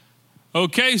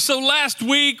Okay, so last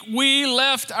week we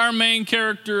left our main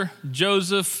character,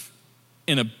 Joseph,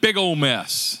 in a big old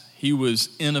mess. He was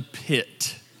in a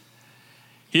pit.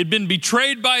 He had been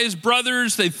betrayed by his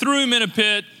brothers. They threw him in a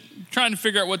pit, trying to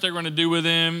figure out what they're going to do with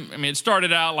him. I mean, it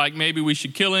started out like maybe we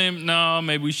should kill him. No,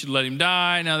 maybe we should let him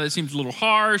die. Now that seems a little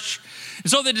harsh. And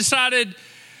so they decided,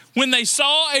 when they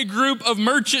saw a group of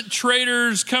merchant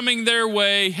traders coming their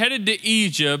way, headed to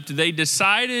Egypt, they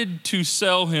decided to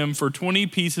sell him for 20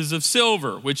 pieces of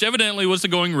silver, which evidently was the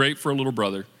going rate for a little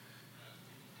brother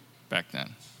back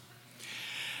then.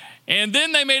 And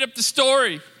then they made up the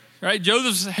story, right?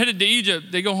 Joseph's headed to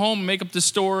Egypt. They go home and make up the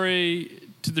story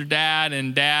to their dad,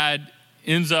 and dad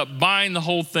ends up buying the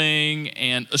whole thing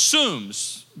and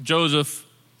assumes Joseph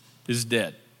is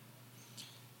dead.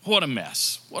 What a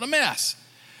mess. What a mess.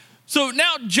 So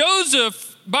now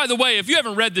Joseph, by the way, if you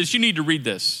haven't read this, you need to read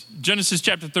this. Genesis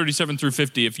chapter 37 through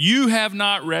 50. If you have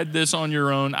not read this on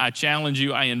your own, I challenge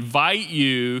you, I invite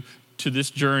you to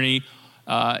this journey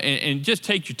and just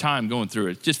take your time going through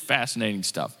it. It's just fascinating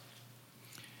stuff.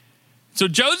 So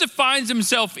Joseph finds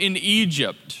himself in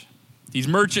Egypt. These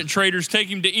merchant traders take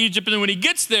him to Egypt, and then when he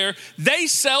gets there, they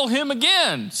sell him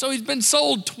again. So he's been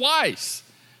sold twice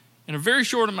in a very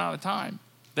short amount of time.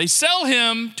 They sell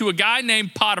him to a guy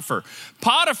named Potiphar.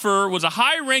 Potiphar was a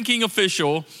high-ranking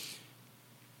official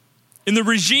in the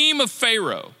regime of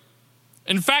Pharaoh.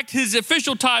 In fact, his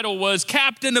official title was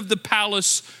captain of the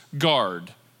palace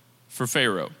guard for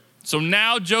Pharaoh. So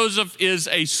now Joseph is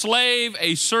a slave,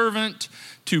 a servant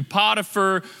to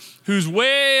Potiphar, who's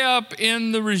way up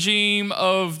in the regime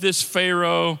of this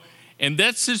Pharaoh. And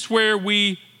that's just where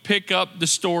we pick up the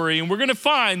story. And we're going to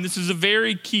find this is a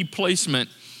very key placement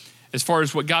as far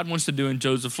as what God wants to do in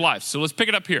Joseph's life. So let's pick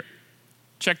it up here.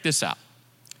 Check this out.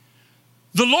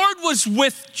 The Lord was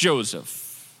with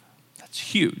Joseph. That's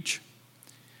huge.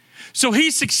 So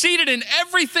he succeeded in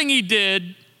everything he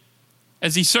did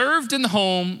as he served in the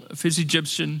home of his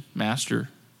Egyptian master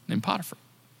named Potiphar.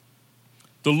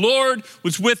 The Lord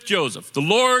was with Joseph. The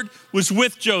Lord was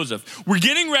with Joseph. We're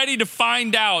getting ready to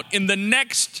find out in the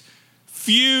next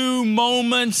few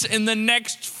moments, in the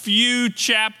next few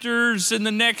chapters, in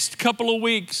the next couple of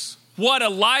weeks, what a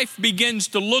life begins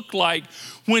to look like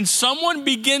when someone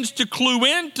begins to clue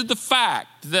into the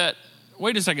fact that,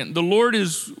 wait a second, the Lord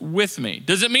is with me.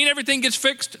 Does it mean everything gets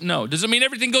fixed? No. Does it mean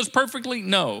everything goes perfectly?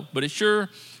 No. But it sure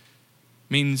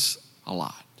means a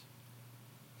lot.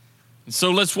 And so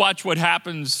let's watch what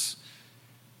happens.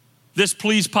 This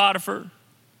pleased Potiphar.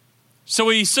 So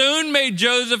he soon made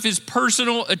Joseph his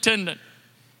personal attendant.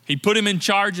 He put him in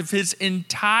charge of his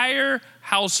entire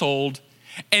household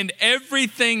and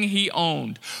everything he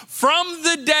owned. From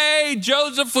the day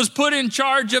Joseph was put in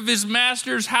charge of his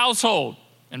master's household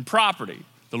and property,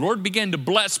 the Lord began to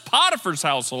bless Potiphar's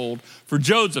household for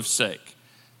Joseph's sake.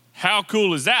 How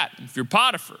cool is that? If you're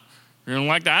Potiphar, you're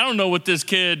like, I don't know what this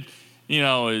kid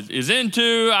is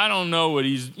into. I don't know what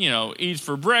he's, eats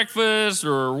for breakfast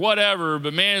or whatever.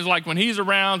 But man, it's like when he's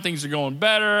around, things are going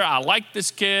better. I like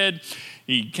this kid.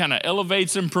 He kind of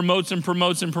elevates him, promotes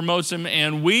him.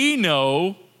 And we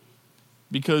know,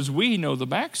 because we know the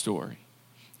backstory,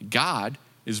 God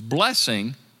is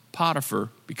blessing Potiphar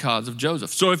because of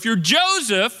Joseph. So if you're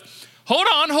Joseph, hold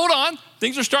on.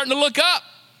 Things are starting to look up.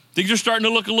 Things are starting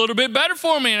to look a little bit better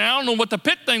for me. And I don't know what the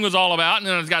pit thing was all about. And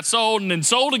then it got sold and then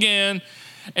sold again.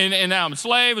 And now I'm a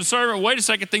slave, a servant. Wait a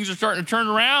second, things are starting to turn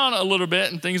around a little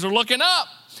bit and things are looking up.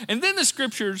 And then the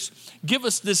scriptures give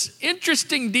us this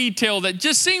interesting detail that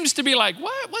just seems to be like,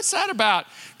 what's that about?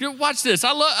 Watch this.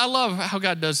 I love how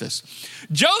God does this.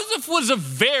 Joseph was a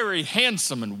very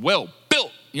handsome and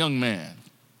well-built young man.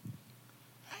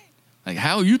 Like,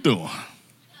 how are you doing?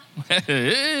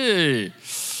 Hey.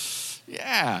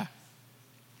 Yeah.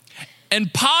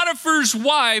 And Potiphar's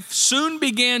wife soon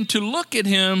began to look at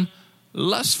him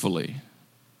lustfully.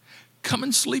 Come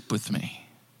and sleep with me,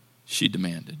 she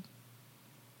demanded.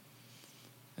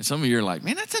 And some of you are like,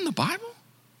 man, that's in the Bible?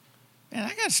 Man,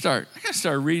 I gotta start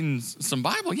reading some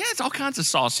Bible. Yeah, it's all kinds of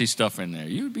saucy stuff in there.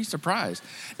 You would be surprised.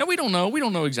 Now we don't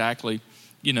know exactly,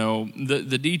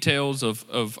 the details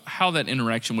of how that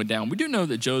interaction went down. We do know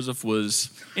that Joseph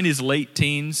was in his late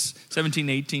teens, 17,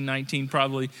 18, 19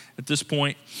 probably at this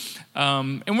point.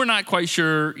 And we're not quite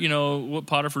sure, what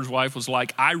Potiphar's wife was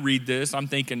like. I read this, I'm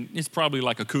thinking it's probably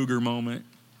like a cougar moment.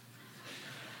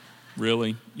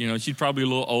 Really, she's probably a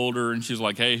little older and she's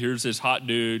like, hey, here's this hot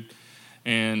dude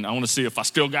and I want to see if I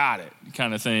still got it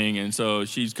kind of thing. And so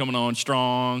she's coming on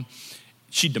strong.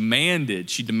 She demanded.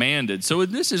 So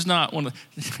this is not one of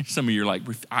some of you are like,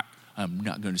 I'm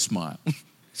not going to smile.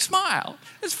 Smile.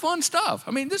 It's fun stuff.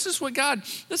 I mean, this is what God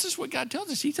tells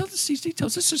us. He tells us these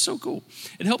details. This is so cool.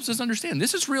 It helps us understand.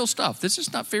 This is real stuff. This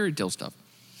is not fairy tale stuff.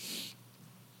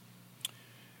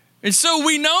 And so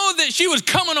we know that she was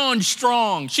coming on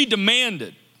strong. She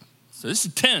demanded. So this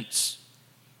is tense.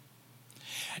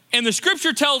 And the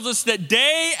scripture tells us that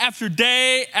day after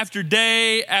day after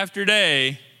day after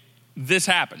day, this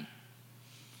happened.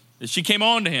 That she came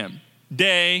on to him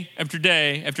day after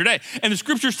day after day. And the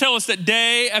scriptures tell us that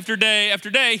day after day after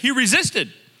day, he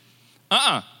resisted.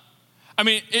 I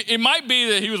mean, it might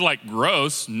be that he was like,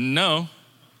 gross. No.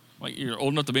 Like, you're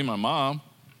old enough to be my mom,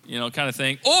 kind of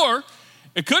thing. Or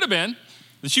it could have been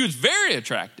that she was very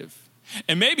attractive.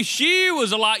 And maybe she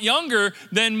was a lot younger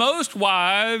than most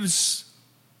wives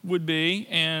would be,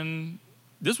 and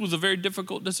this was a very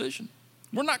difficult decision.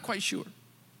 We're not quite sure,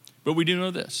 but we do know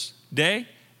this. Day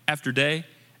after day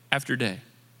after day,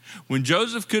 when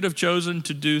Joseph could have chosen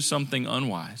to do something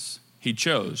unwise, he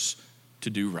chose to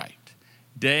do right.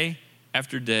 Day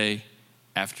after day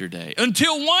after day,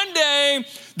 until one day,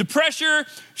 the pressure,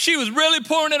 she was really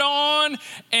pouring it on,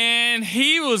 and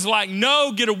he was like,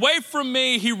 no, get away from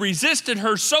me. He resisted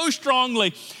her so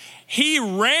strongly. He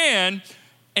ran.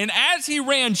 And as he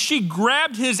ran, she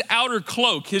grabbed his outer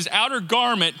cloak, his outer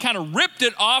garment, kind of ripped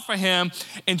it off of him,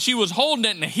 and she was holding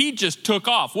it, and he just took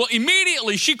off. Well,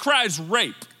 immediately she cries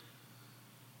rape.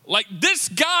 Like, this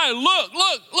guy, look.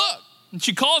 And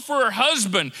she calls for her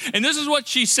husband, and this is what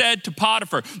she said to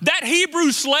Potiphar. That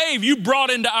Hebrew slave you brought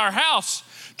into our house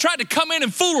tried to come in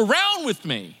and fool around with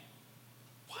me.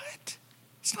 What?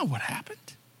 That's not what happened.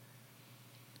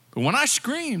 But when I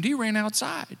screamed, he ran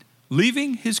outside,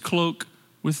 leaving his cloak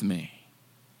with me.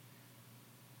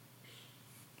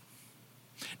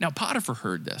 Now, Potiphar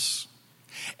heard this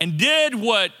and did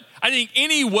what I think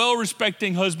any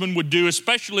well-respecting husband would do,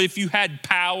 especially if you had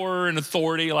power and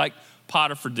authority like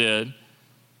Potiphar did.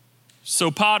 So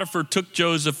Potiphar took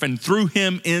Joseph and threw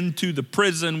him into the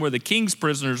prison where the king's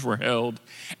prisoners were held,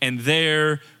 and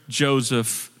there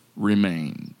Joseph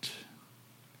remained.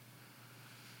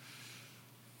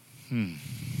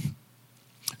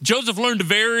 Joseph learned a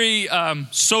very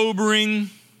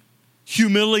sobering,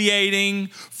 humiliating,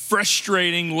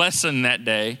 frustrating lesson that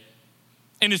day.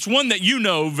 And it's one that you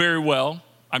know very well,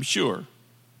 I'm sure.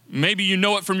 Maybe you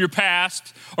know it from your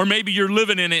past, or maybe you're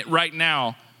living in it right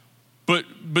now. But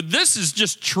this is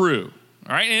just true,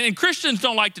 all right? And Christians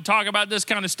don't like to talk about this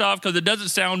kind of stuff because it doesn't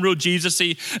sound real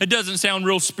Jesus-y. It doesn't sound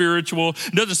real spiritual.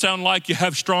 It doesn't sound like you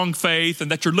have strong faith and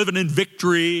that you're living in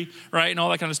victory, right, and all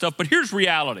that kind of stuff. But here's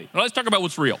reality. Now, let's talk about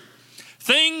what's real.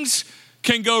 Things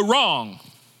can go wrong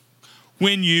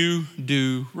when you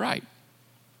do right.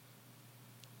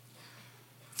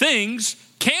 Things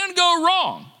can go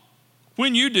wrong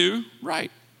when you do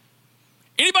right.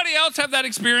 Anybody else have that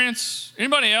experience?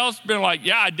 Anybody else been like,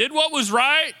 yeah, I did what was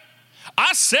right.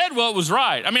 I said what was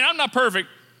right. I mean, I'm not perfect.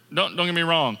 Don't get me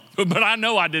wrong. But I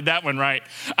know I did that one right.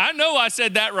 I know I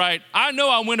said that right. I know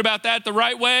I went about that the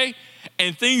right way,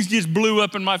 and things just blew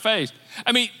up in my face.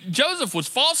 I mean, Joseph was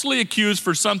falsely accused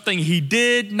for something he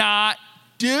did not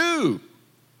do.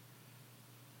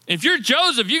 If you're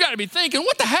Joseph, you got to be thinking,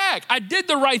 what the heck? I did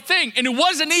the right thing, and it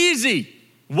wasn't easy.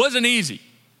 It wasn't easy.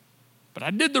 But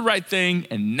I did the right thing,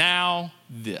 and now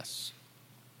this.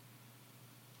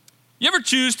 You ever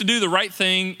choose to do the right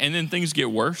thing, and then things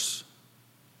get worse?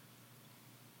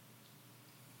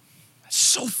 It's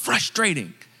so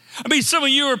frustrating. I mean, some of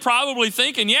you are probably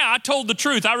thinking, yeah, I told the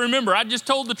truth. I remember, I just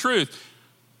told the truth.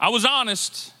 I was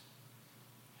honest.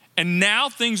 And now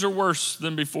things are worse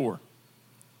than before.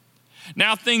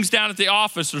 Now things down at the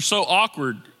office are so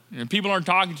awkward. People aren't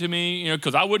talking to me,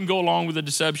 because I wouldn't go along with the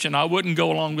deception. I wouldn't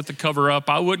go along with the cover-up.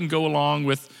 I wouldn't go along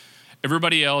with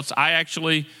everybody else. I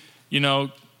actually,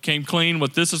 came clean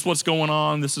with this is what's going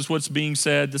on. This is what's being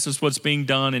said. This is what's being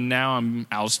done. And now I'm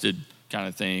ousted kind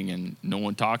of thing. And no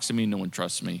one talks to me. No one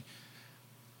trusts me.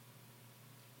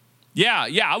 Yeah,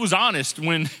 I was honest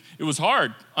when it was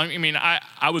hard. I mean,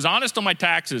 I was honest on my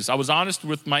taxes. I was honest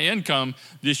with my income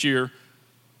this year.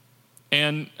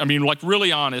 And I mean, like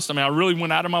really honest. I mean, I really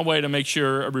went out of my way to make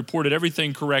sure I reported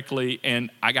everything correctly. And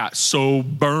I got so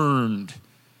burned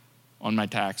on my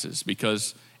taxes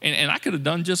because, and I could have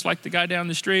done just like the guy down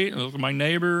the street, my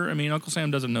neighbor. I mean, Uncle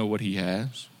Sam doesn't know what he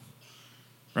has,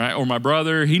 right? Or my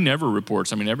brother, he never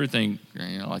reports. I mean, everything,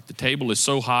 like the table is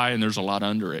so high and there's a lot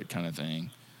under it kind of thing.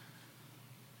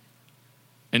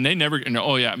 And they never,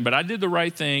 but I did the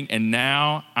right thing and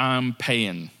now I'm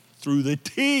paying through the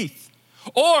teeth.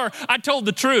 Or I told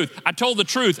the truth. I told the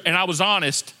truth and I was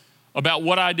honest about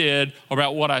what I did,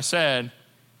 about what I said.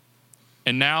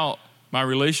 And now my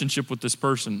relationship with this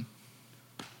person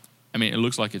I mean, it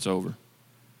looks like it's over.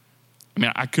 I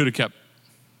mean, I could have kept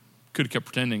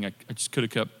pretending. I just could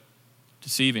have kept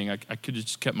deceiving. I could have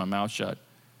just kept my mouth shut,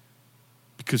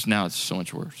 because now it's so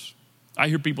much worse. I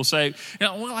hear people say,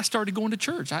 well, I started going to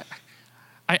church.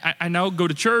 I now go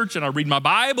to church and I read my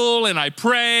Bible and I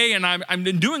pray and I'm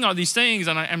doing all these things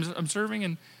and I'm serving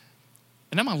and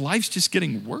now my life's just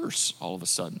getting worse all of a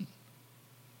sudden.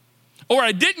 Or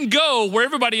I didn't go where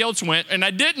everybody else went and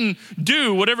I didn't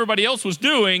do what everybody else was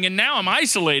doing and now I'm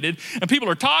isolated and people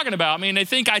are talking about me and they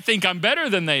think I think I'm better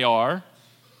than they are,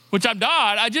 which I'm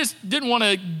not. I just didn't want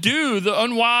to do the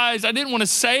unwise. I didn't want to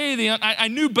say I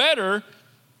knew better.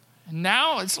 And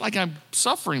now it's like I'm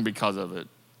suffering because of it.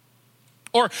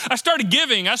 Or I started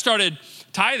giving, I started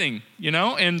tithing,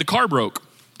 and the car broke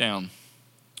down.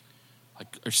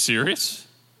 Like, are you serious?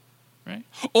 Right?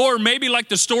 Or maybe like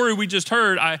the story we just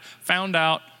heard, I found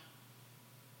out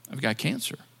I've got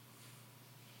cancer.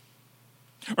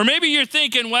 Or maybe you're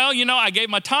thinking, well, I gave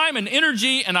my time and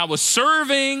energy and I was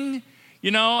serving,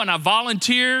 and I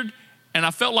volunteered and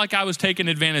I felt like I was taken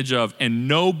advantage of and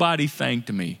nobody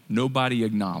thanked me. Nobody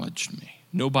acknowledged me.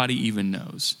 Nobody even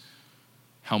knows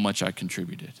how much I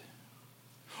contributed.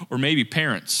 Or maybe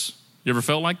parents. You ever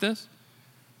felt like this?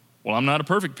 Well, I'm not a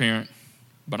perfect parent,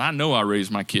 but I know I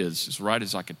raised my kids as right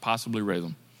as I could possibly raise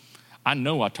them. I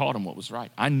know I taught them what was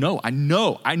right. I know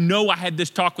I had this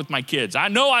talk with my kids. I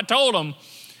know I told them.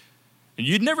 And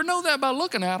you'd never know that by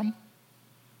looking at them.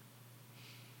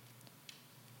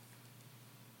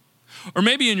 Or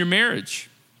maybe in your marriage,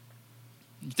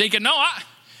 you're thinking, no,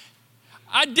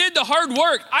 I did the hard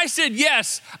work. I said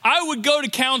yes, I would go to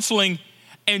counseling,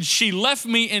 and she left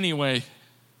me anyway.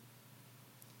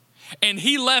 And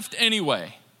he left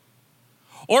anyway.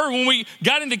 Or when we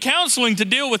got into counseling to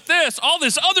deal with this, all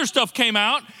this other stuff came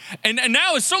out, and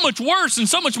now it's so much worse and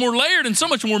so much more layered and so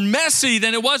much more messy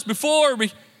than it was before.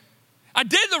 I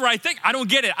did the right thing. I don't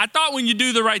get it. I thought when you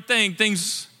do the right thing,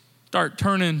 things start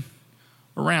turning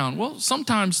around. Well,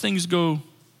 sometimes things go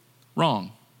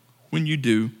wrong when you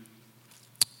do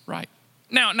right.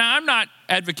 Now I'm not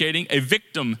advocating a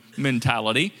victim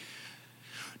mentality.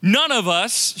 None of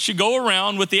us should go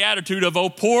around with the attitude of, oh,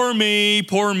 poor me.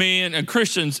 And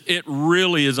Christians, it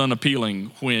really is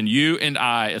unappealing when you and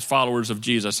I, as followers of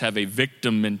Jesus, have a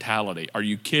victim mentality. Are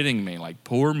you kidding me? Like,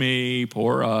 poor me,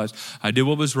 poor us. I did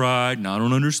what was right, and I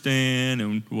don't understand.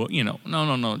 And, well,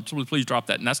 no. Please drop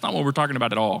that. And that's not what we're talking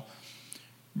about at all.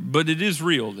 But it is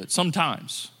real that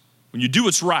sometimes when you do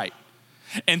what's right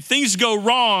and things go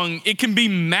wrong, it can be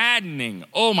maddening.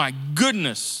 Oh, my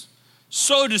goodness.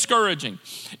 So discouraging.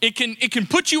 It can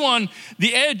put you on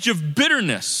the edge of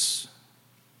bitterness.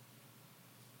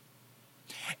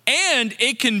 And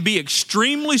it can be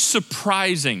extremely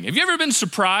surprising. Have you ever been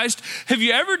surprised? Have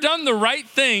you ever done the right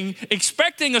thing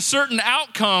expecting a certain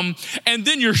outcome and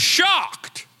then you're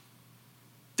shocked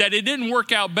that it didn't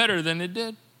work out better than it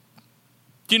did?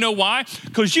 Do you know why?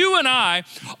 Because you and I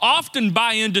often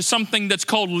buy into something that's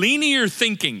called linear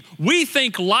thinking. We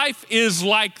think life is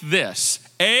like this.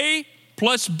 A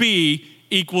plus B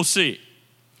equals C.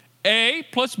 A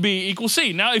plus B equals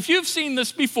C. Now, if you've seen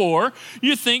this before,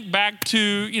 you think back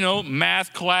to,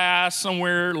 math class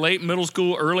somewhere, late middle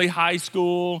school, early high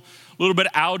school, a little bit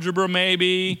of algebra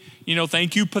maybe.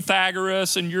 Thank you,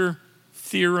 Pythagoras, and your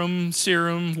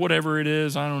theorem, whatever it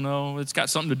is. I don't know. It's got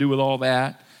something to do with all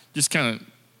that. Just kind of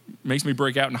makes me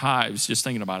break out in hives just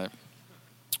thinking about it.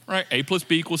 Right? A plus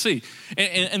B equals C.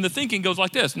 And the thinking goes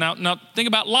like this. Now think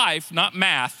about life, not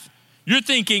math. You're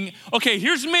thinking, okay,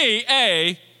 here's me,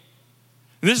 A.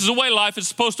 This is the way life is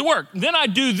supposed to work. Then I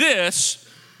do this,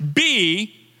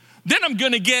 B. Then I'm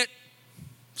going to get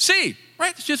C.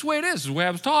 Right? It's just the way it is. It's the way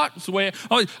I was taught. It's the way,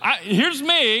 here's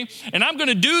me, and I'm going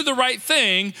to do the right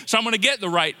thing, so I'm going to get the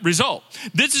right result.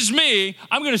 This is me.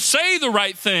 I'm going to say the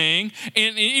right thing,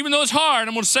 and even though it's hard,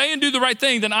 I'm going to say and do the right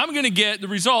thing, then I'm going to get the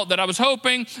result that I was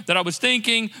hoping, that I was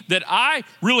thinking, that I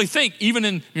really think, even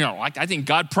in, I think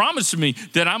God promised me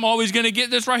that I'm always going to get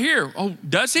this right here. Oh,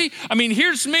 does he? I mean,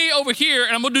 here's me over here,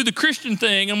 and I'm going to do the Christian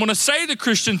thing. I'm going to say the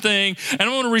Christian thing, and I'm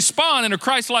going to respond in a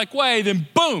Christ-like way. Then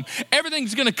boom,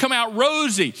 everything's going to come out rosy.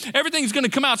 Everything's going to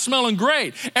come out smelling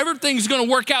great. Everything's going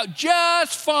to work out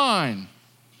just fine.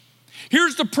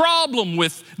 Here's the problem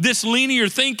with this linear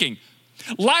thinking.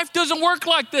 Life doesn't work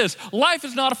like this. Life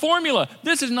is not a formula.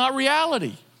 This is not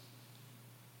reality.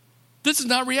 This is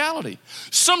not reality.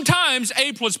 Sometimes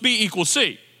A plus B equals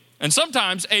C, and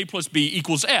sometimes A plus B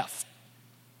equals F.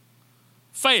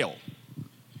 Fail.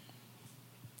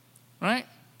 Right?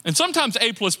 And sometimes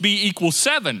A plus B equals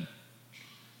 7.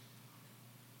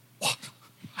 What?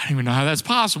 I don't even know how that's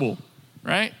possible,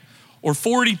 right? Or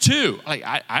 42.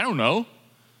 I don't know.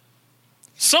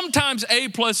 Sometimes A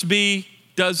plus B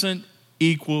doesn't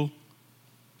equal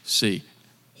C.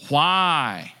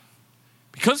 Why?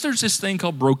 Because there's this thing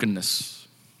called brokenness,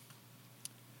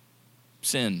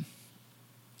 sin.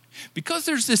 Because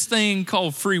there's this thing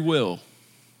called free will.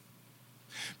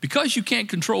 Because you can't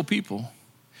control people,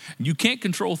 you can't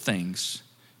control things,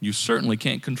 you certainly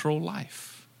can't control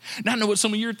life. Now I know what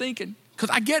some of you are thinking,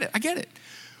 because I get it.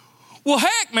 Well,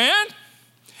 heck, man,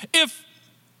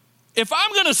 if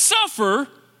I'm going to suffer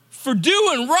for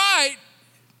doing right,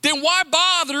 then why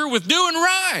bother with doing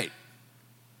right?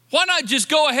 Why not just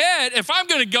go ahead? If I'm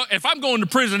going to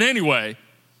prison anyway,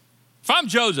 if I'm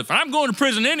Joseph and I'm going to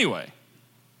prison anyway,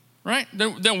 right?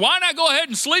 Then why not go ahead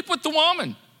and sleep with the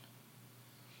woman?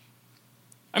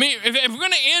 I mean, if we're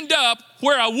going to end up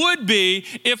where I would be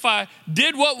if I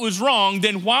did what was wrong,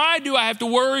 then why do I have to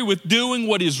worry with doing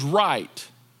what is right?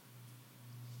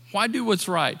 Why do what's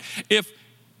right?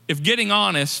 If getting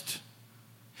honest,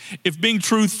 if being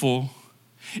truthful,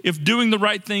 if doing the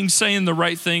right thing, saying the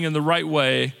right thing in the right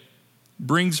way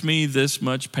brings me this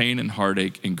much pain and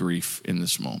heartache and grief in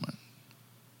this moment?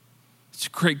 It's a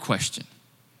great question.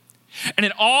 And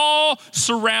it all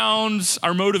surrounds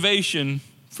our motivation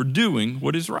for doing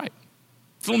what is right.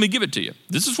 So let me give it to you.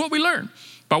 This is what we learn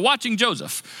by watching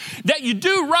Joseph. That you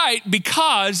do right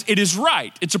because it is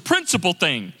right. It's a principle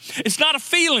thing. It's not a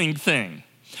feeling thing.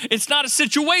 It's not a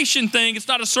situation thing. It's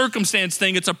not a circumstance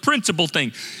thing. It's a principle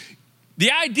thing.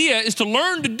 The idea is to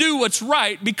learn to do what's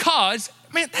right because,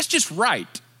 man, that's just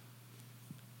right.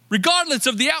 Regardless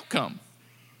of the outcome.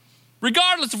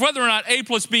 Regardless of whether or not A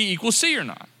plus B equals C or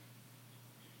not.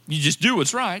 You just do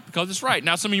what's right because it's right.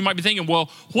 Now, some of you might be thinking, well,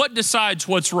 what decides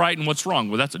what's right and what's wrong?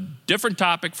 Well, that's a different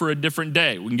topic for a different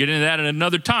day. We can get into that at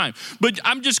another time. But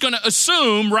I'm just going to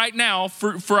assume right now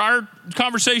for our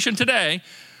conversation today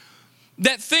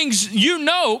that things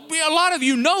a lot of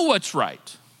you know what's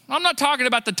right. I'm not talking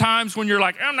about the times when you're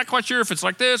like, I'm not quite sure if it's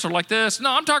like this or like this.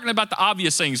 No, I'm talking about the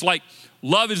obvious things like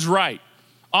love is right.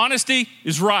 Honesty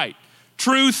is right.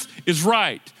 Truth is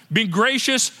right. Being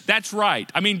gracious, that's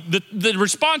right. I mean, the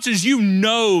response is you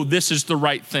know this is the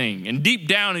right thing. And deep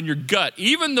down in your gut,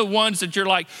 even the ones that you're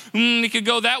like, it could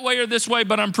go that way or this way,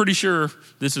 but I'm pretty sure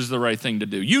this is the right thing to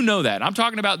do. You know that. I'm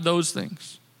talking about those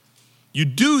things. You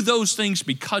do those things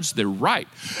because they're right,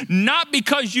 not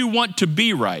because you want to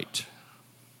be right.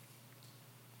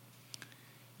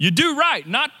 You do right,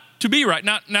 not to be right.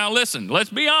 Now listen, let's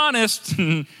be honest.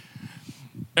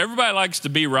 Everybody likes to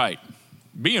be right.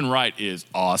 Being right is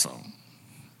awesome.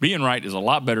 Being right is a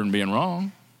lot better than being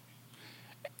wrong.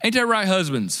 Ain't that right,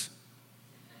 husbands?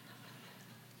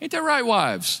 Ain't that right,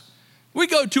 wives? We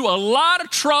go to a lot of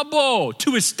trouble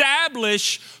to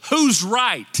establish who's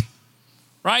right?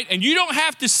 And you don't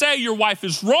have to say your wife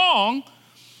is wrong.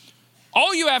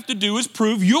 All you have to do is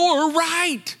prove you're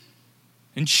right.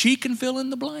 And she can fill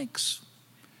in the blanks.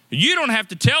 You don't have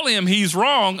to tell him he's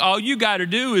wrong. All you got to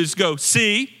do is go,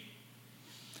 see?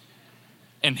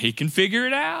 And he can figure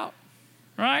it out,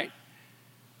 right?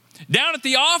 Down at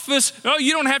the office,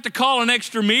 you don't have to call an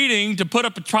extra meeting to put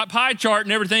up a pie chart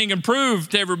and everything and prove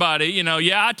to everybody,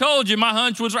 I told you my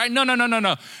hunch was right.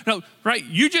 No, right?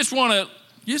 You just want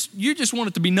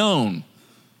it to be known.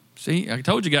 See, I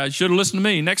told you guys, you should have listened to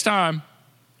me next time,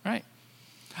 right?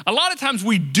 A lot of times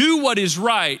we do what is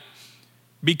right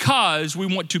because we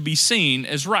want to be seen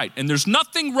as right. And there's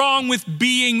nothing wrong with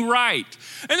being right.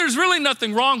 And there's really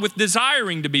nothing wrong with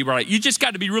desiring to be right. You just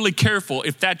got to be really careful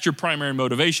if that's your primary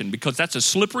motivation, because that's a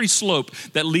slippery slope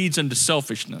that leads into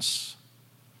selfishness.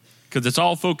 Because it's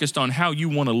all focused on how you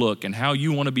want to look and how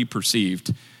you want to be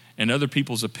perceived and other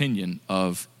people's opinion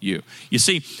of you. You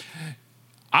see,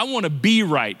 I want to be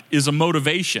right is a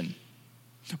motivation,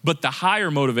 but the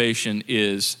higher motivation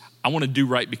is I want to do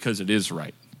right because it is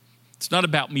right. It's not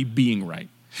about me being right.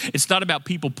 It's not about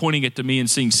people pointing it to me and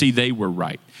saying, see, they were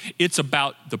right. It's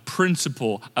about the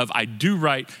principle of I do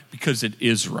right because it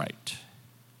is right.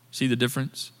 See the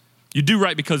difference? You do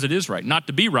right because it is right, not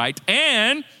to be right,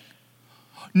 and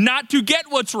not to get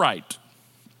what's right.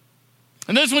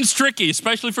 And this one's tricky,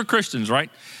 especially for Christians, right?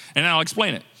 And I'll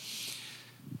explain it.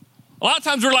 A lot of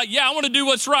times we're like, I want to do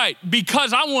what's right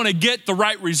because I want to get the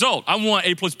right result. I want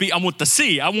A plus B. I want the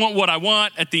C. I want what I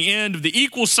want at the end of the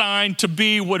equal sign to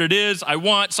be what it is I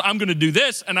want. So I'm going to do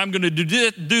this and I'm going to do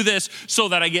this so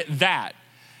that I get that.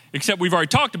 Except we've already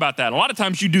talked about that. A lot of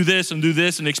times you do this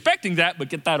and expecting that, but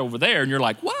get that over there. And you're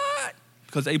like, what?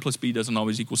 Because A plus B doesn't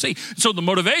always equal C. So the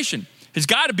motivation has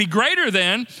got to be greater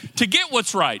than to get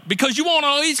what's right, because you won't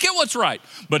always get what's right.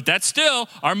 But that's still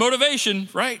our motivation,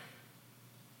 right?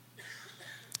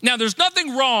 Now, there's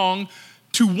nothing wrong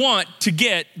to want to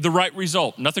get the right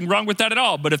result. Nothing wrong with that at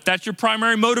all. But if that's your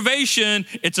primary motivation,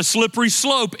 it's a slippery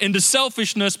slope into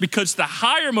selfishness, because the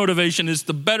higher motivation is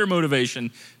the better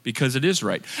motivation, because it is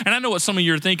right. And I know what some of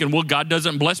you are thinking, well, God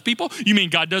doesn't bless people? You mean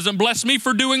God doesn't bless me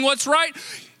for doing what's right?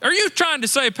 Are you trying to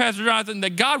say, Pastor Jonathan,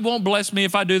 that God won't bless me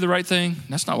if I do the right thing?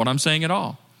 That's not what I'm saying at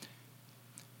all.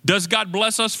 Does God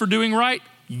bless us for doing right?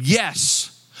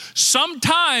 Yes.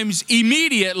 Sometimes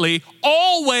immediately,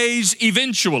 always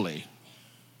eventually.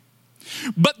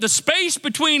 But the space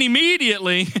between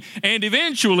immediately and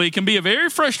eventually can be a very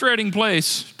frustrating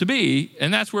place to be,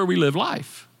 and that's where we live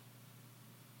life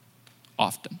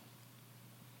often.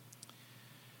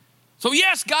 So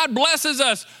yes, God blesses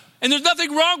us, and there's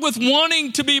nothing wrong with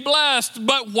wanting to be blessed,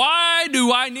 but why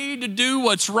do I need to do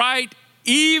what's right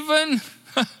even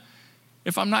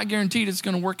if I'm not guaranteed it's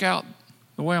going to work out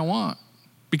the way I want?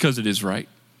 Because it is right,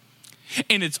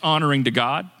 and it's honoring to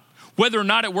God. Whether or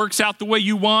not it works out the way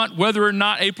you want, whether or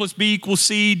not A plus B equals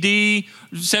C, D,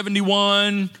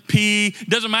 71, P,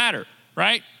 doesn't matter,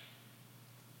 right?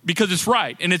 Because it's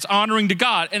right, and it's honoring to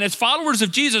God. And as followers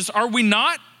of Jesus, are we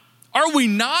not? Are we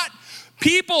not?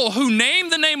 People who name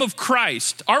the name of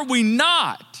Christ, are we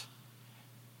not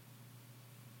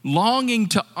longing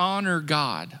to honor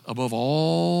God above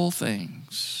all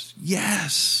things?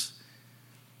 Yes.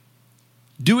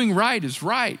 Doing right is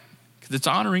right, because it's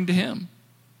honoring to Him.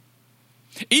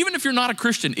 Even if you're not a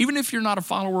Christian, even if you're not a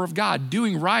follower of God,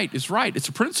 doing right is right. It's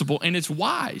a principle, and it's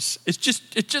wise. It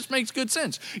just makes good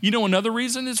sense. You know another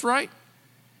reason it's right?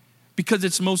 Because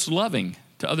it's most loving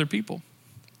to other people.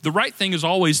 The right thing is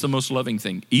always the most loving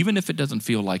thing, even if it doesn't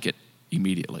feel like it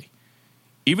immediately.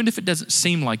 Even if it doesn't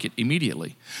seem like it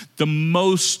immediately. The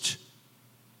most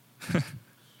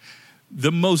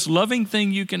loving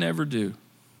thing you can ever do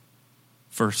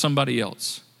for somebody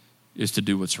else is to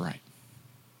do what's right.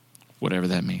 Whatever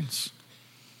that means.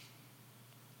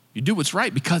 You do what's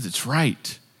right because it's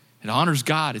right. It honors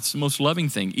God. It's the most loving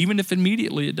thing, even if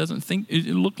immediately it doesn't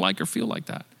look like or feel like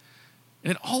that.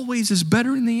 And it always is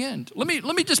better in the end. Let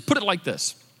me just put it like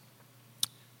this.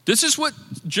 This is what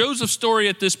Joseph's story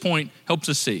at this point helps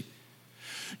us see.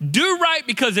 Do right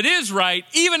because it is right,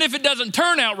 even if it doesn't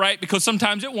turn out right, because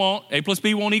sometimes it won't. A plus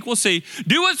B won't equal C.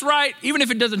 Do what's right, even if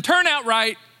it doesn't turn out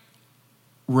right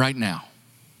now.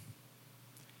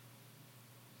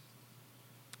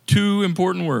 Two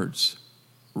important words,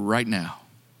 right now.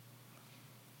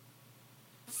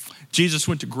 Jesus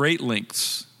went to great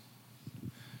lengths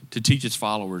to teach his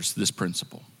followers this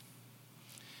principle.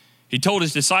 He told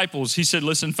his disciples, he said,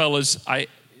 listen, fellas,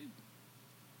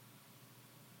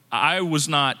 I was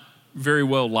not very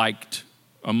well liked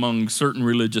among certain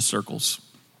religious circles.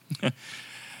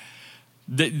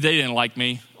 They didn't like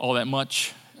me all that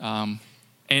much.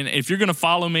 And if you're going to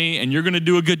follow me and you're going to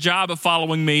do a good job of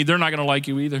following me, they're not going to like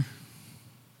you either.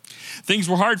 Things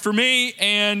were hard for me,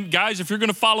 and guys, if you're going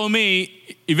to follow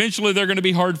me, eventually they're going to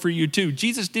be hard for you too.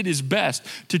 Jesus did his best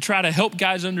to try to help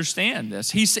guys understand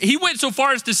this. He went so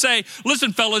far as to say,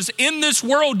 listen, fellas, in this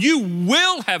world you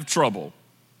will have trouble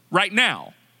right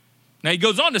now. Now he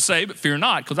goes on to say, but fear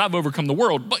not, because I've overcome the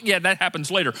world. But yeah, that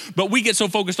happens later. But we get so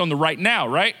focused on the right now,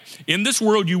 right? In this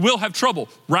world you will have trouble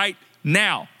right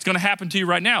now. It's going to happen to you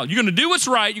right now. You're going to do what's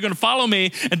right. You're going to follow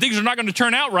me, and things are not going to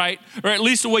turn out right, or at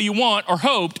least the way you want or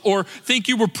hoped or think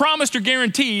you were promised or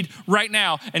guaranteed right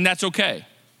now, and that's okay.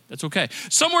 That's okay.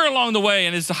 Somewhere along the way,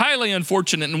 and it's highly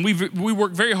unfortunate, and we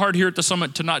work very hard here at the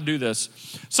Summit to not do this.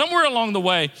 Somewhere along the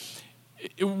way,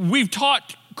 we've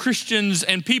taught Christians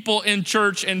and people in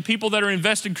church and people that are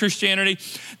invested in Christianity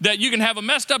that you can have a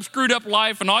messed up, screwed up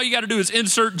life, and all you got to do is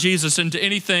insert Jesus into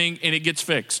anything, and it gets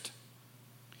fixed.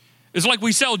 It's like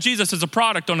we sell Jesus as a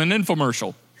product on an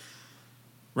infomercial,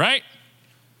 right?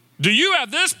 Do you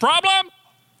have this problem?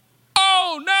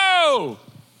 Oh, no.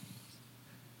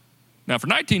 Now, for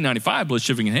 $19.95 plus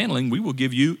shipping and handling, we will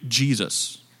give you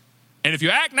Jesus. And if you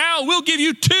act now, we'll give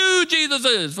you 2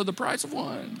 Jesuses for the price of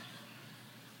one.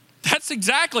 That's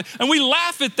exactly, and we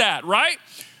laugh at that, right?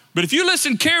 But if you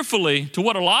listen carefully to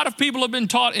what a lot of people have been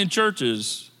taught in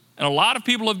churches, and a lot of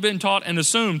people have been taught and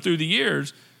assumed through the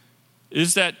years,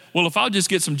 is that, well, if I'll just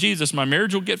get some Jesus, my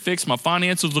marriage will get fixed, my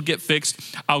finances will get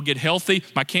fixed, I'll get healthy,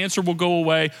 my cancer will go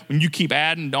away. When you keep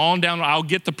adding on down, I'll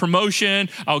get the promotion,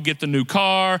 I'll get the new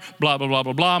car, blah, blah, blah,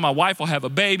 blah, blah. My wife will have a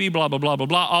baby, blah, blah, blah, blah,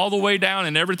 blah, all the way down,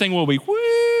 and everything will be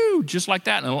woo, just like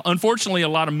that. And unfortunately, a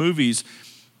lot of movies,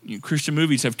 Christian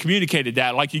movies have communicated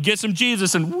that. Like you get some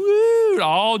Jesus and woo, it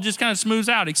all just kind of smooths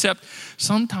out, except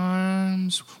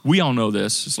sometimes, we all know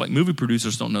this. It's like movie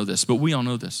producers don't know this, but we all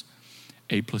know this.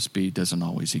 A plus B doesn't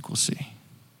always equal C.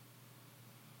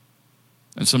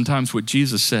 And sometimes what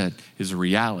Jesus said is a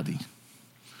reality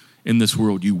in this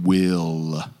world you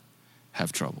will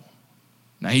have trouble.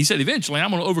 Now, he said, eventually I'm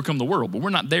going to overcome the world, but we're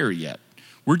not there yet.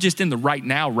 We're just in the right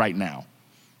now.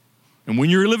 And when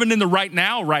you're living in the right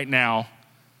now,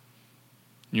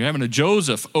 you're having a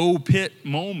Joseph pit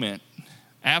moment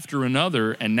after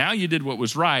another, and now you did what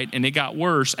was right, and it got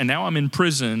worse, and now I'm in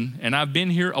prison, and I've been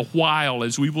here a while,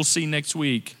 as we will see next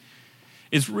week.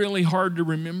 It's really hard to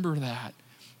remember that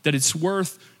it's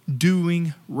worth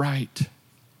doing right,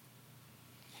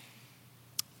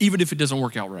 even if it doesn't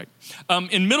work out right.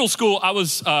 In middle school, I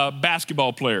was a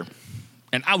basketball player,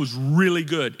 and I was really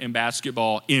good in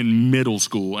basketball in middle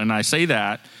school, and I say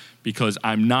that because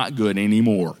I'm not good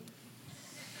anymore.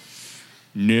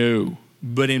 No.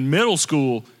 But in middle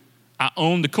school, I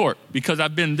owned the court because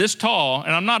I've been this tall,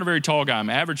 and I'm not a very tall guy,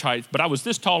 I'm average height, but I was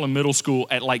this tall in middle school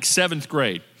at like 7th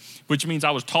grade, which means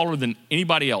I was taller than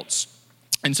anybody else.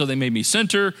 And so they made me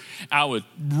center. I was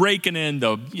raking in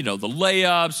the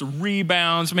layups, the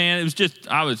rebounds, man. It was just,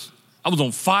 I was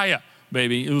on fire,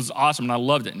 baby. It was awesome, and I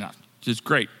loved it. Just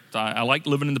great. I like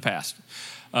living in the past.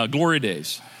 Glory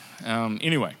days.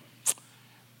 Anyway,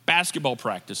 basketball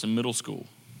practice in middle school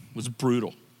was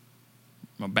brutal.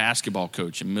 My basketball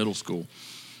coach in middle school,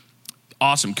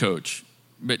 awesome coach.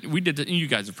 But we did, you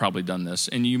guys have probably done this,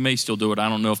 and you may still do it. I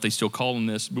don't know if they still call them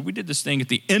this, but we did this thing at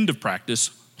the end of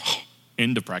practice.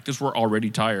 We're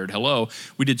already tired. Hello.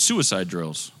 We did suicide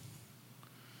drills.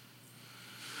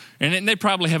 And they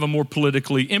probably have a more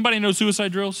politically, anybody know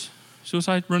suicide drills?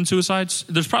 Run suicides?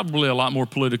 There's probably a lot more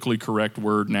politically correct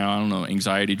word now. I don't know,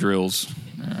 anxiety drills.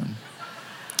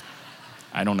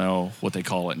 I don't know what they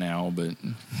call it now, but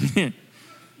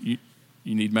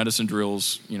you need medicine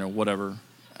drills, whatever.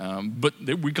 But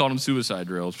we call them suicide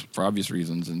drills for obvious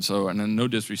reasons, and no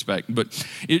disrespect. But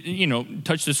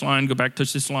touch this line, go back,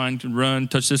 touch this line, to run,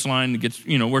 touch this line, it gets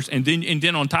worse. And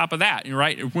then on top of that,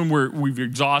 right, when we've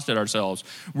exhausted ourselves,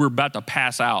 we're about to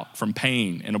pass out from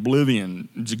pain and oblivion.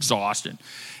 It's exhaustion.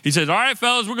 He says, "All right,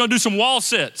 fellas, we're going to do some wall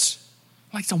sits."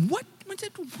 I'm like, so what? You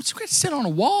got to sit on a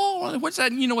wall? What's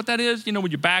that? You know what that is?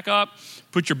 When you back up,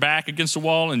 put your back against the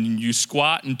wall, and you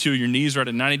squat until your knees are at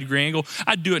a 90-degree angle.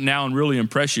 I'd do it now and really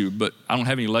impress you, but I don't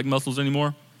have any leg muscles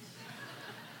anymore.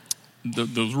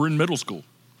 Those were in middle school.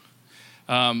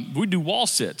 We'd do wall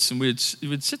sits, and we'd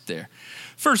sit there.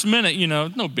 First minute,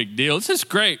 no big deal. This is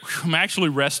great. I'm actually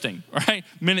resting, right?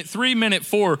 Minute 3, minute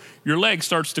 4, your leg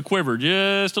starts to quiver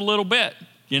just a little bit.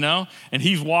 And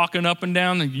he's walking up and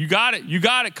down, and you got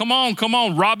it, come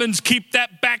on, Robbins, keep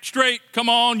that back straight, come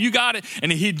on, you got it.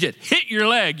 And he'd just hit your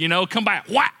leg, come back,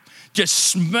 whack, just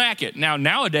smack it. Now,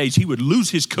 nowadays, he would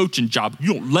lose his coaching job.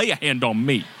 You don't lay a hand on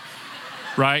me,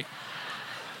 right?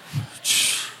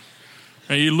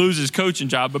 And he lose his coaching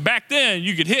job. But back then,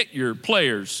 you could hit your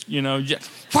players, just,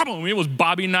 it was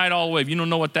Bobby Knight all the way. If you don't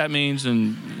know what that means,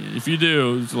 and if you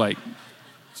do,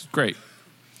 it's great.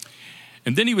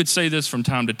 And then he would say this from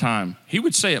time to time. He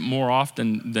would say it more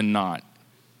often than not.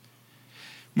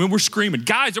 When we're screaming,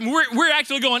 guys, we're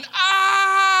actually going, and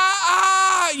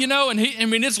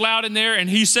it's loud in there. And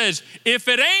he says, if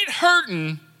it ain't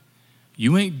hurting,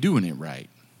 you ain't doing it right.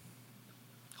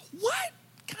 What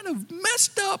kind of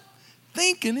messed up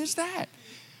thinking is that?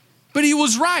 But he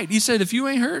was right. He said, if you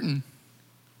ain't hurting,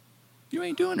 you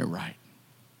ain't doing it right.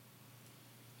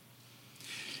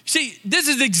 See, this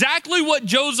is exactly what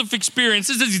Joseph experienced.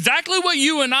 This is exactly what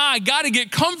you and I got to get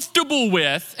comfortable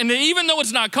with. And even though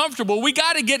it's not comfortable, we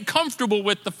got to get comfortable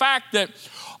with the fact that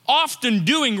often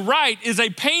doing right is a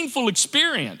painful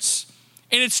experience.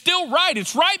 And it's still right.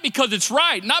 It's right because it's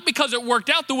right, not because it worked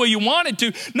out the way you wanted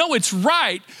to. No, it's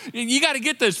right. You got to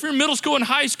get this. If you're in middle school and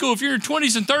high school, if you're in your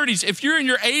 20s and 30s, if you're in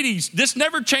your 80s, this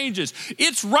never changes.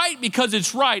 It's right because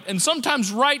it's right. And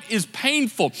sometimes right is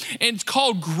painful. And it's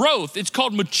called growth. It's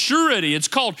called maturity. It's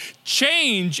called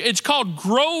change. It's called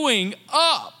growing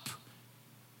up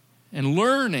and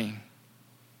learning.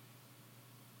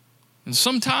 And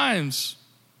sometimes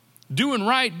doing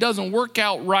right doesn't work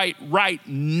out right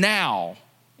now.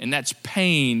 And that's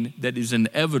pain that is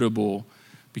inevitable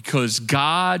because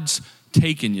God's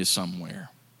taken you somewhere.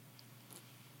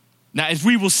 Now, as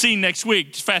we will see next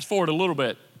week, just fast forward a little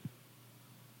bit,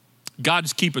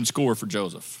 God's keeping score for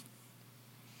Joseph.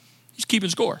 He's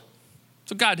keeping score.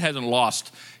 So God hasn't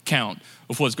lost count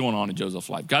of what's going on in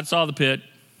Joseph's life. God saw the pit.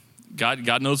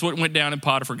 God knows what went down in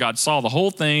Potiphar. God saw the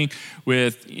whole thing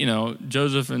with,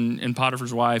 Joseph and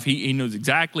Potiphar's wife. He knows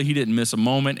exactly. He didn't miss a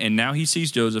moment. And now he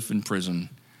sees Joseph in prison.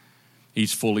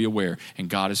 He's fully aware. And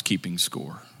God is keeping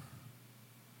score.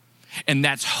 And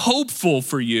that's hopeful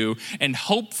for you and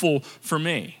hopeful for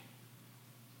me.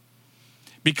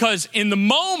 Because in the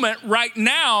moment right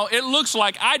now, it looks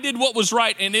like I did what was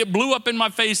right and it blew up in my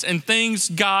face and things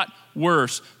got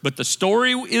worse. But the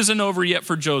story isn't over yet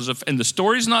for Joseph, and the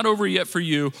story's not over yet for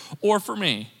you or for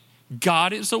me.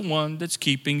 God is the one that's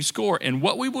keeping score. And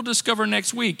what we will discover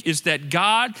next week is that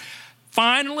God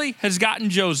finally has gotten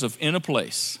Joseph in a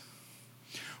place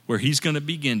where he's going to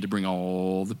begin to bring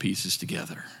all the pieces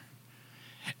together.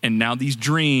 And now these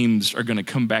dreams are going to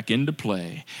come back into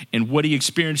play. And what he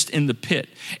experienced in the pit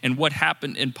and what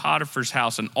happened in Potiphar's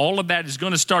house, and all of that is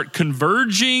going to start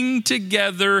converging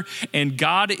together. And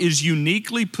God is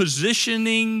uniquely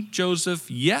positioning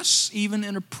Joseph, yes, even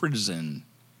in a prison,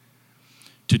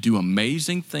 to do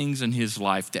amazing things in his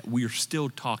life that we are still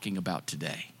talking about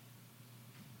today.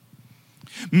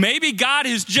 Maybe God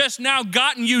has just now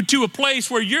gotten you to a place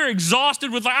where you're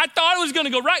exhausted with, like, I thought it was going to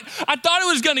go right. I thought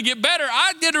it was going to get better.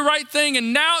 I did the right thing,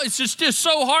 and now it's just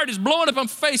so hard. It's blowing up in my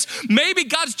face. Maybe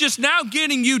God's just now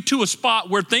getting you to a spot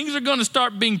where things are going to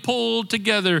start being pulled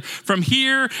together from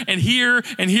here and here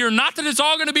and here. Not that it's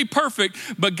all going to be perfect,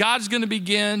 but God's going to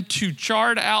begin to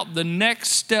chart out the next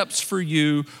steps for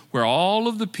you where all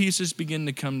of the pieces begin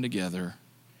to come together.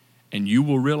 And you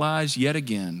will realize yet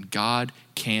again, God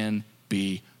can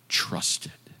be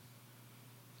trusted.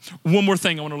 One more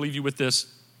thing I want to leave you with this.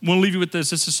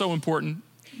 This is so important.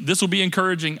 This will be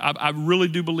encouraging. I really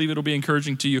do believe it'll be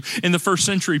encouraging to you. In the first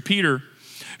century, Peter,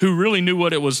 who really knew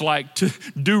what it was like to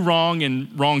do wrong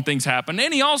and wrong things happen,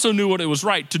 and he also knew what it was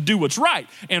right to do what's right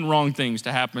and wrong things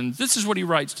to happen. This is what he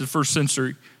writes to first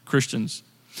century Christians.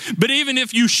 But even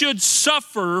if you should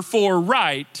suffer for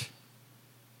right,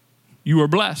 you are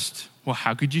blessed. Well,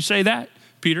 how could you say that,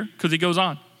 Peter? Because he goes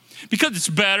on. Because it's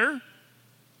better,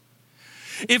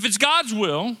 if it's God's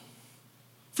will,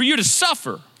 for you to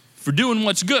suffer for doing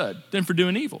what's good than for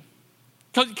doing evil.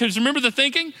 Because remember the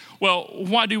thinking? Well,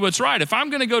 why do what's right? If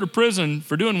I'm going to go to prison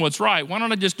for doing what's right, why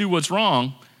don't I just do what's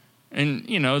wrong? And,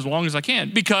 as long as I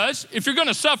can. Because if you're going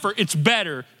to suffer, it's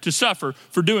better to suffer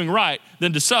for doing right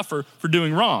than to suffer for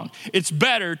doing wrong. It's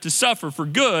better to suffer for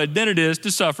good than it is to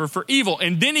suffer for evil.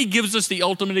 And then he gives us the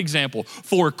ultimate example.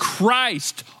 For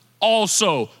Christ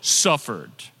also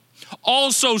suffered.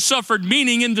 Also suffered,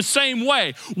 meaning in the same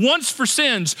way. Once for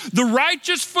sins, the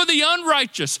righteous for the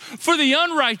unrighteous,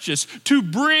 to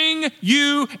bring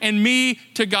you and me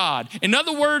to God. In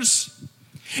other words,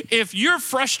 if you're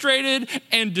frustrated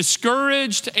and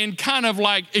discouraged and kind of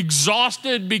like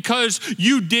exhausted because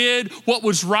you did what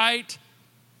was right,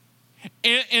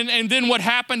 and then what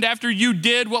happened after you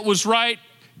did what was right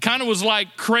kind of was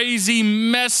like crazy,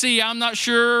 messy, I'm not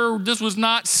sure, this was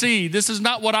not C, this is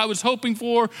not what I was hoping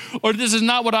for, or this is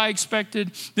not what I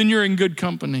expected, then you're in good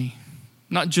company.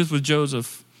 Not just with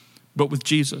Joseph, but with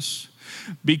Jesus.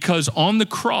 Because on the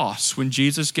cross, when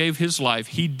Jesus gave his life,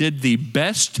 he did the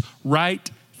best right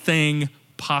thing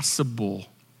possible.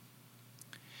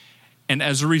 And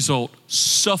as a result,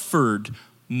 suffered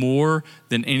more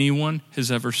than anyone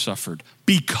has ever suffered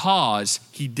because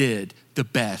he did the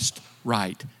best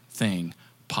right thing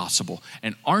possible.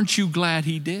 And aren't you glad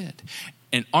he did?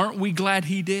 And aren't we glad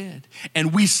he did?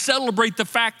 And we celebrate the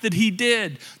fact that he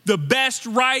did the best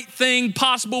right thing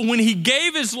possible when he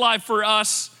gave his life for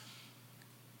us,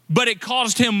 but it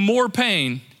caused him more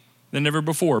pain than ever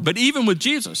before. But even with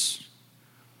Jesus,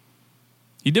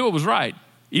 he did what was right,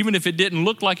 even if it didn't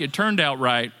look like it turned out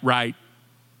right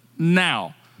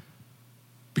now,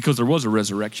 because there was a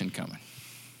resurrection coming.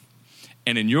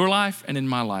 And in your life and in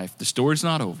my life, the story's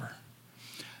not over.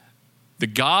 The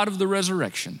God of the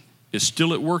resurrection is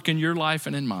still at work in your life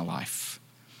and in my life.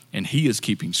 And he is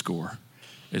keeping score,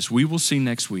 as we will see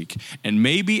next week. And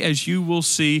maybe as you will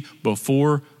see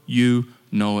before you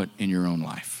know it in your own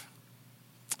life.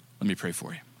 Let me pray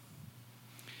for you.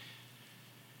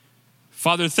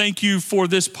 Father, thank you for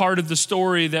this part of the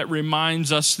story that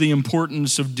reminds us the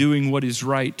importance of doing what is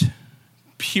right,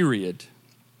 period.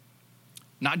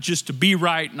 Not just to be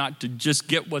right, not to just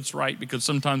get what's right, because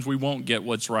sometimes we won't get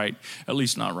what's right, at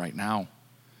least not right now.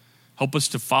 Help us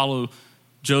to follow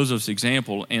Joseph's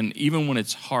example, and even when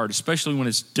it's hard, especially when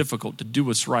it's difficult, to do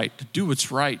what's right,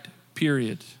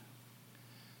 period.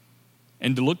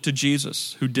 And to look to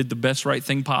Jesus, who did the best right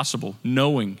thing possible,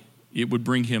 knowing it would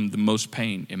bring him the most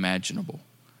pain imaginable.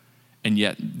 And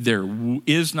yet there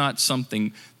is not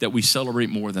something that we celebrate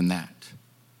more than that.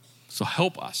 So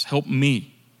help us, help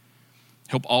me,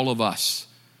 help all of us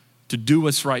to do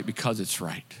what's right because it's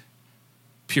right,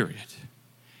 period.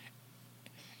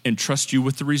 And trust you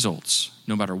with the results,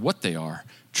 no matter what they are,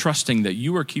 trusting that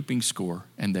you are keeping score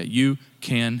and that you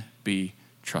can be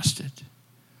trusted.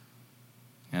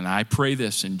 And I pray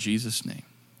this in Jesus' name.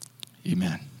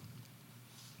 Amen.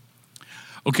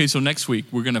 Okay, so next week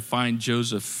we're going to find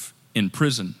Joseph in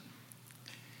prison.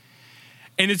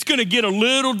 And it's going to get a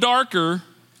little darker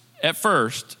at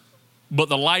first, but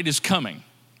the light is coming.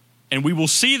 And we will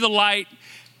see the light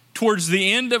towards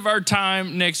the end of our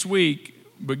time next week.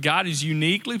 But God is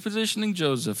uniquely positioning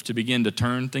Joseph to begin to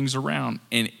turn things around.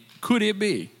 And could it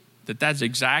be that that's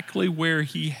exactly where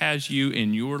he has you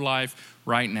in your life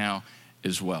right now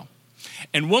as well?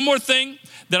 And one more thing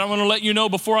that I want to let you know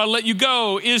before I let you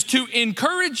go is to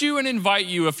encourage you and invite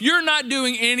you. If you're not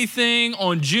doing anything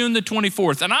on June the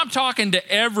 24th, and I'm talking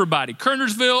to everybody,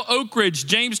 Kernersville, Oak Ridge,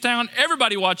 Jamestown,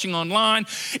 everybody watching online,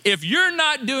 if you're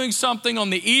not doing something on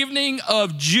the evening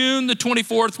of June the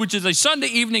 24th, which is a Sunday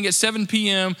evening at 7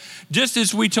 p.m., just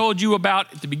as we told you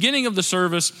about at the beginning of the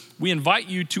service, we invite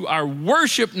you to our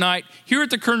worship night here at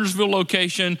the Kernersville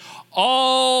location.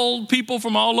 All people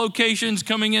from all locations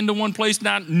coming into one place.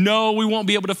 Now, no, we won't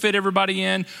be able to fit everybody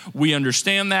in. We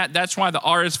understand that. That's why the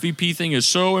RSVP thing is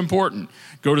so important.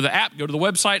 Go to the app, go to the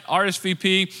website,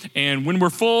 RSVP, and when we're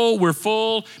full, we're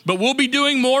full. But we'll be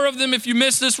doing more of them. If you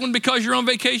missed this one because you're on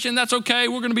vacation, that's okay.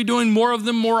 We're going to be doing more of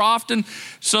them more often.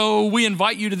 So we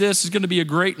invite you to this. It's going to be a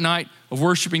great night of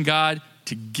worshiping God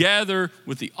together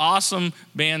with the awesome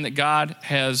band that God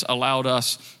has allowed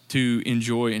us to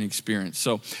enjoy and experience.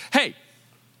 So, hey,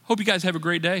 hope you guys have a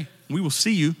great day. We will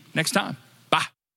see you next time.